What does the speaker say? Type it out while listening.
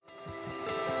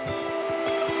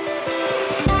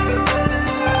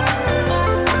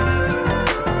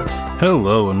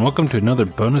Hello, and welcome to another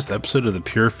bonus episode of the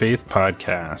Pure Faith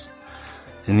Podcast.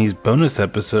 In these bonus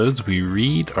episodes, we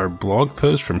read our blog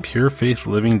post from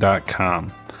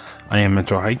purefaithliving.com. I am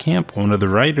Mitchell Heitkamp, one of the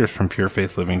writers from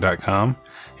purefaithliving.com,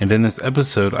 and in this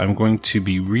episode, I'm going to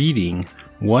be reading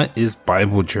What is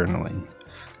Bible Journaling?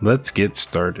 Let's get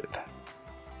started.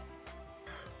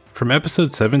 From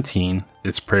episode 17,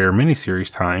 it's prayer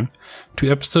miniseries time,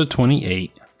 to episode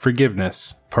 28,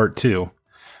 Forgiveness, Part 2.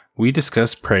 We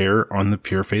discuss prayer on the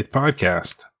Pure Faith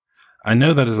Podcast. I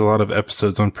know that is a lot of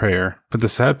episodes on prayer, but the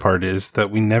sad part is that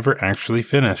we never actually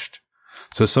finished.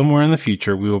 So somewhere in the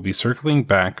future, we will be circling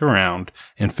back around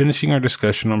and finishing our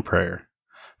discussion on prayer.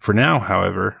 For now,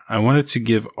 however, I wanted to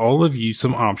give all of you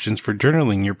some options for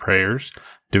journaling your prayers,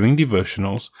 doing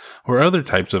devotionals, or other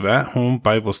types of at-home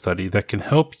Bible study that can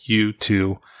help you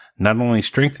to not only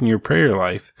strengthen your prayer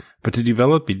life, but to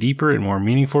develop a deeper and more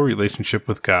meaningful relationship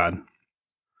with God.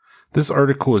 This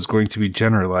article is going to be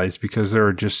generalized because there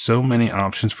are just so many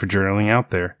options for journaling out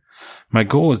there. My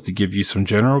goal is to give you some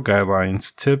general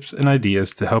guidelines, tips, and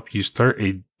ideas to help you start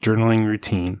a journaling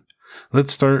routine.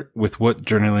 Let's start with what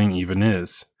journaling even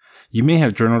is. You may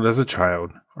have journaled as a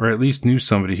child, or at least knew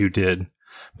somebody who did,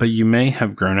 but you may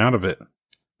have grown out of it.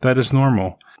 That is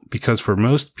normal, because for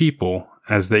most people,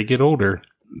 as they get older,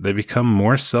 they become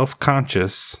more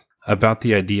self-conscious about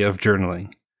the idea of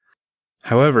journaling.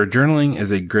 However, journaling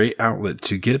is a great outlet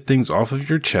to get things off of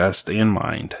your chest and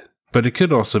mind, but it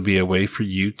could also be a way for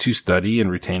you to study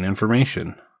and retain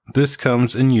information. This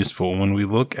comes in useful when we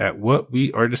look at what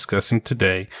we are discussing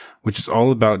today, which is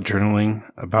all about journaling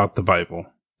about the Bible.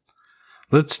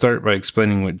 Let's start by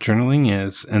explaining what journaling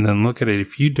is and then look at a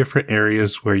few different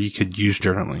areas where you could use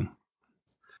journaling.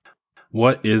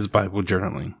 What is Bible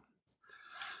journaling?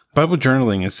 Bible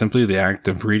journaling is simply the act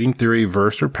of reading through a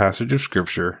verse or passage of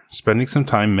Scripture, spending some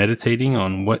time meditating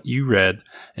on what you read,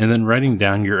 and then writing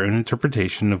down your own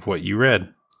interpretation of what you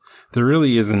read. There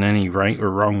really isn't any right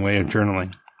or wrong way of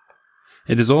journaling.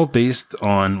 It is all based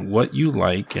on what you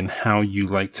like and how you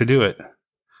like to do it.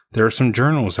 There are some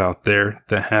journals out there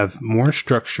that have more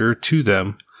structure to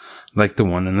them, like the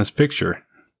one in this picture.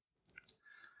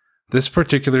 This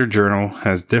particular journal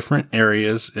has different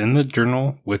areas in the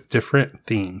journal with different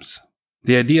themes.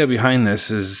 The idea behind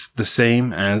this is the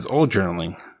same as all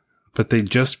journaling, but they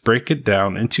just break it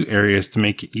down into areas to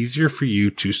make it easier for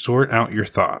you to sort out your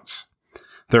thoughts.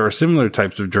 There are similar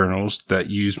types of journals that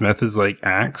use methods like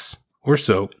Axe or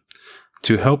SOAP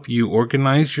to help you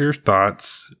organize your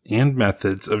thoughts and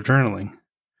methods of journaling.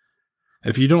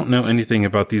 If you don't know anything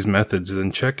about these methods,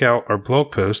 then check out our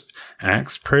blog post,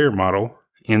 Axe Prayer Model,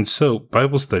 and SOAP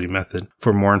Bible Study Method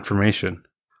for more information.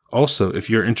 Also, if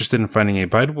you're interested in finding a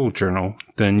Bible journal,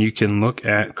 then you can look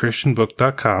at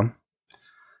christianbook.com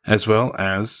as well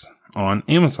as on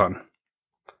Amazon.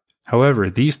 However,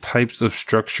 these types of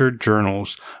structured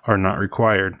journals are not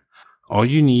required. All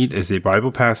you need is a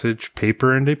Bible passage,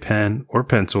 paper, and a pen or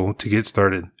pencil to get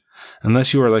started.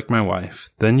 Unless you are like my wife,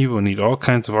 then you will need all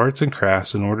kinds of arts and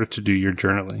crafts in order to do your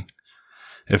journaling.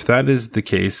 If that is the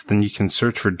case, then you can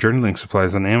search for journaling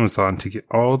supplies on Amazon to get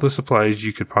all the supplies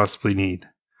you could possibly need.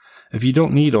 If you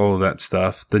don't need all of that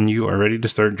stuff, then you are ready to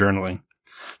start journaling.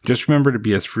 Just remember to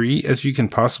be as free as you can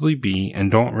possibly be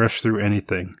and don't rush through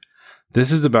anything.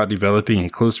 This is about developing a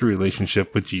closer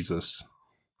relationship with Jesus.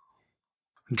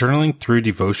 Journaling through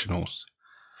devotionals.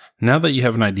 Now that you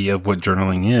have an idea of what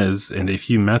journaling is and a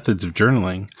few methods of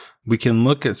journaling, we can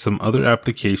look at some other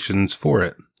applications for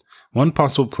it. One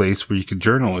possible place where you could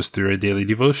journal is through a daily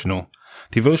devotional.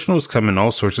 Devotionals come in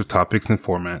all sorts of topics and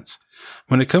formats.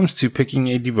 When it comes to picking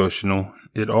a devotional,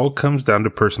 it all comes down to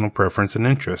personal preference and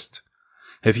interest.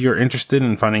 If you are interested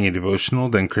in finding a devotional,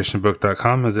 then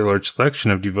christianbook.com has a large selection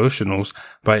of devotionals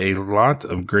by a lot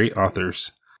of great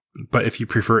authors. But if you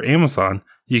prefer Amazon,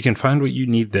 you can find what you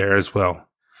need there as well.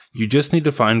 You just need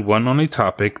to find one on a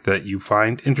topic that you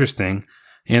find interesting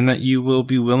and that you will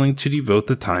be willing to devote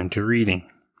the time to reading.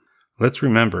 Let's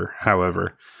remember,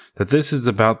 however, that this is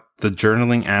about the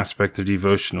journaling aspect of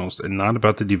devotionals and not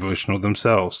about the devotional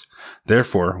themselves.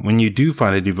 Therefore, when you do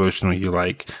find a devotional you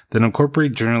like, then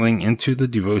incorporate journaling into the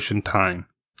devotion time.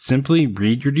 Simply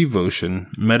read your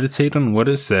devotion, meditate on what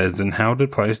it says and how it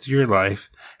applies to your life,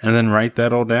 and then write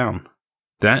that all down.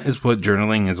 That is what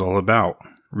journaling is all about.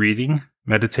 Reading,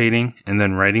 meditating, and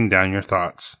then writing down your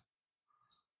thoughts.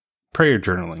 Prayer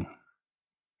journaling.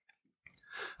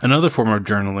 Another form of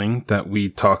journaling that we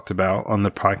talked about on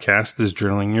the podcast is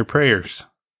journaling your prayers.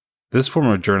 This form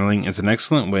of journaling is an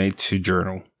excellent way to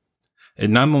journal.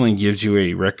 It not only gives you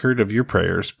a record of your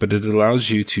prayers, but it allows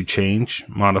you to change,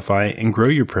 modify, and grow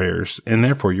your prayers, and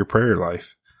therefore your prayer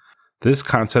life. This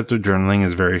concept of journaling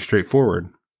is very straightforward.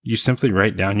 You simply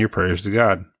write down your prayers to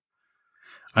God.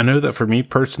 I know that for me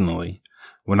personally,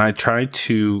 when I try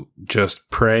to just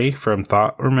pray from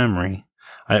thought or memory,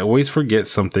 I always forget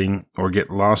something or get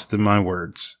lost in my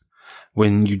words.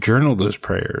 When you journal those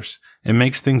prayers, it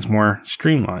makes things more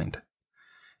streamlined.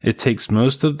 It takes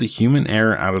most of the human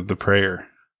error out of the prayer.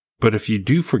 But if you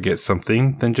do forget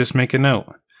something, then just make a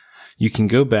note. You can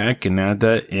go back and add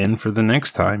that in for the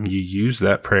next time you use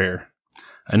that prayer.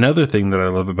 Another thing that I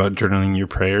love about journaling your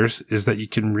prayers is that you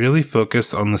can really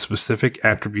focus on the specific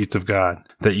attributes of God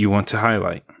that you want to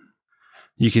highlight.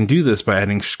 You can do this by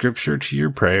adding scripture to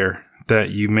your prayer that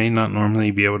you may not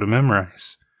normally be able to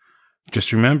memorize.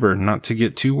 Just remember not to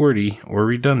get too wordy or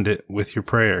redundant with your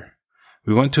prayer.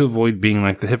 We want to avoid being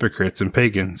like the hypocrites and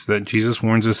pagans that Jesus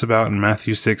warns us about in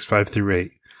Matthew 6,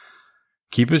 5-8.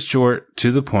 Keep it short,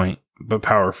 to the point, but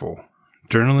powerful.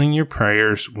 Journaling your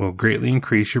prayers will greatly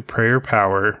increase your prayer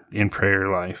power in prayer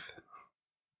life.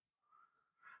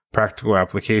 Practical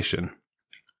application.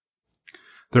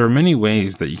 There are many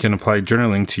ways that you can apply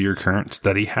journaling to your current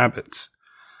study habits.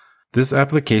 This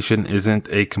application isn't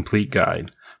a complete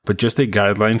guide, but just a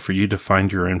guideline for you to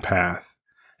find your own path.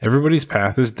 Everybody's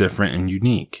path is different and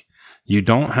unique. You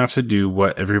don't have to do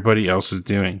what everybody else is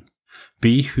doing.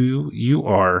 Be who you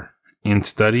are and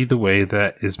study the way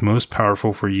that is most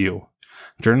powerful for you.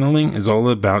 Journaling is all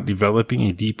about developing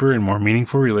a deeper and more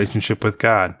meaningful relationship with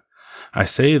God. I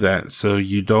say that so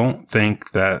you don't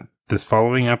think that this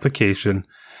following application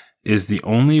is the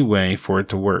only way for it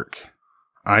to work.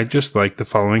 I just like the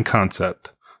following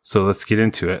concept, so let's get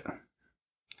into it.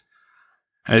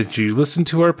 As you listen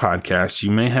to our podcast,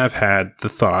 you may have had the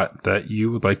thought that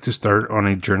you would like to start on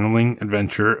a journaling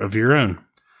adventure of your own.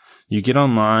 You get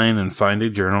online and find a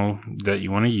journal that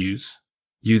you want to use.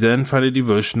 You then find a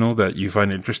devotional that you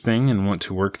find interesting and want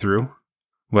to work through.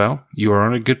 Well, you are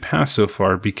on a good path so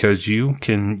far because you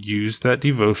can use that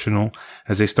devotional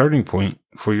as a starting point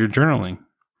for your journaling.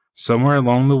 Somewhere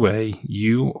along the way,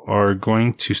 you are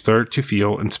going to start to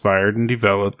feel inspired and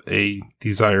develop a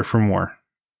desire for more.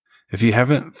 If you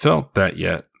haven't felt that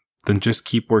yet, then just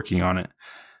keep working on it.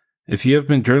 If you have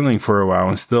been journaling for a while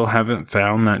and still haven't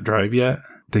found that drive yet,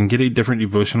 then get a different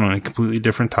devotion on a completely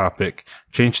different topic,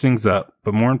 change things up,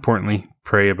 but more importantly,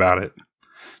 pray about it.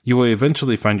 You will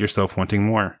eventually find yourself wanting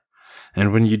more.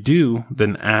 And when you do,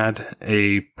 then add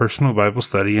a personal Bible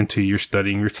study into your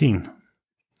studying routine.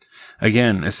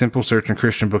 Again, a simple search on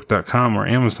christianbook.com or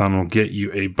Amazon will get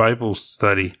you a Bible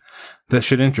study that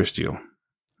should interest you.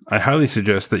 I highly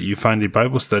suggest that you find a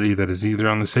Bible study that is either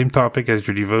on the same topic as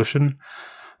your devotion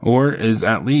or is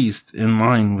at least in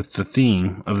line with the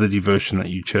theme of the devotion that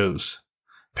you chose.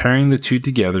 Pairing the two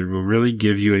together will really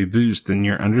give you a boost in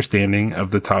your understanding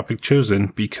of the topic chosen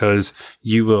because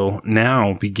you will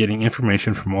now be getting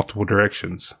information from multiple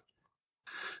directions.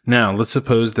 Now, let's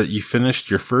suppose that you finished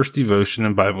your first devotion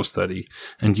and Bible study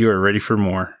and you are ready for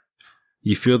more.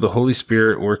 You feel the Holy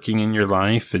Spirit working in your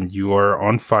life and you are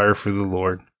on fire for the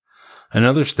Lord.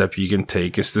 Another step you can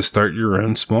take is to start your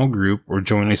own small group or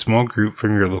join a small group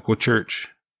from your local church.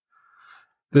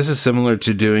 This is similar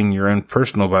to doing your own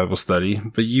personal Bible study,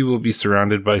 but you will be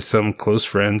surrounded by some close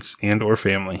friends and or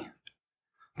family.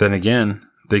 Then again,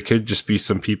 they could just be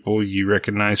some people you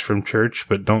recognize from church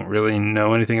but don't really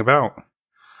know anything about.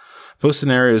 Both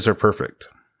scenarios are perfect.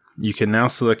 You can now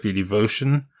select a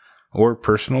devotion or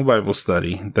personal Bible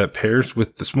study that pairs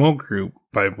with the small group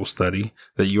Bible study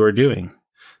that you are doing.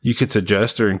 You could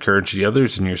suggest or encourage the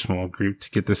others in your small group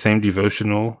to get the same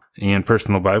devotional and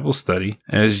personal Bible study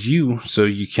as you so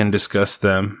you can discuss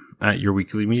them at your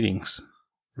weekly meetings.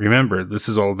 Remember, this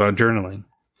is all about journaling.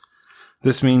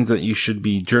 This means that you should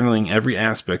be journaling every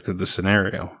aspect of the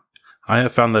scenario. I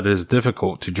have found that it is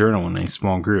difficult to journal in a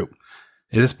small group.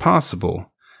 It is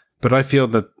possible, but I feel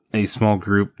that a small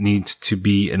group needs to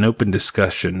be an open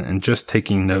discussion and just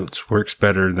taking notes works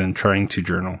better than trying to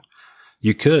journal.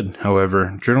 You could,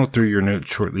 however, journal through your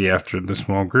notes shortly after the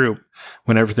small group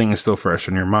when everything is still fresh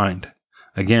on your mind.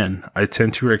 Again, I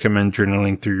tend to recommend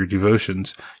journaling through your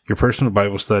devotions, your personal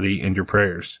Bible study, and your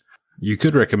prayers. You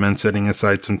could recommend setting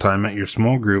aside some time at your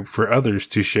small group for others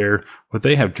to share what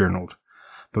they have journaled,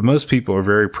 but most people are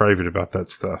very private about that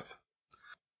stuff.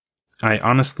 I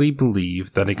honestly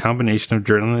believe that a combination of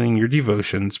journaling your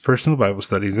devotions, personal Bible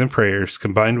studies, and prayers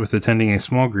combined with attending a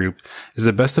small group is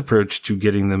the best approach to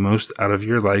getting the most out of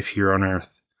your life here on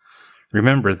earth.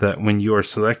 Remember that when you are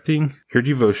selecting your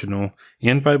devotional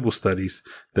and Bible studies,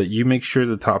 that you make sure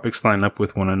the topics line up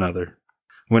with one another.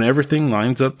 When everything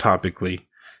lines up topically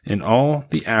in all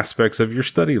the aspects of your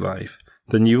study life,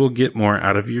 then you will get more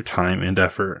out of your time and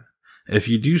effort. If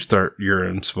you do start your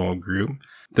own small group,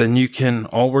 then you can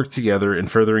all work together in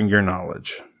furthering your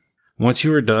knowledge. Once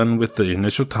you are done with the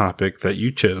initial topic that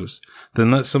you chose, then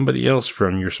let somebody else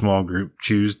from your small group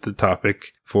choose the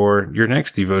topic for your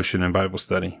next devotion and Bible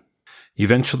study.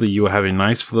 Eventually, you will have a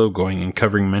nice flow going and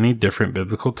covering many different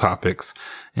biblical topics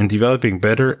and developing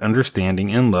better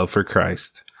understanding and love for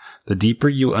Christ. The deeper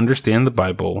you understand the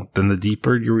Bible, then the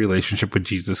deeper your relationship with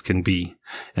Jesus can be,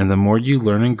 and the more you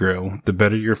learn and grow, the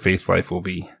better your faith life will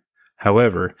be.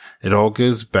 However, it all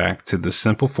goes back to the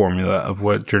simple formula of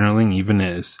what journaling even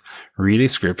is. Read a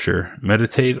scripture,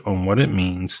 meditate on what it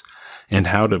means and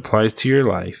how it applies to your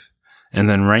life, and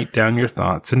then write down your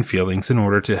thoughts and feelings in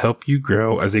order to help you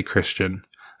grow as a Christian.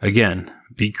 Again,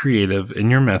 be creative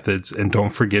in your methods and don't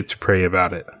forget to pray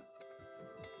about it.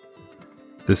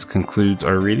 This concludes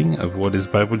our reading of What is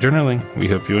Bible Journaling. We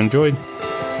hope you enjoyed.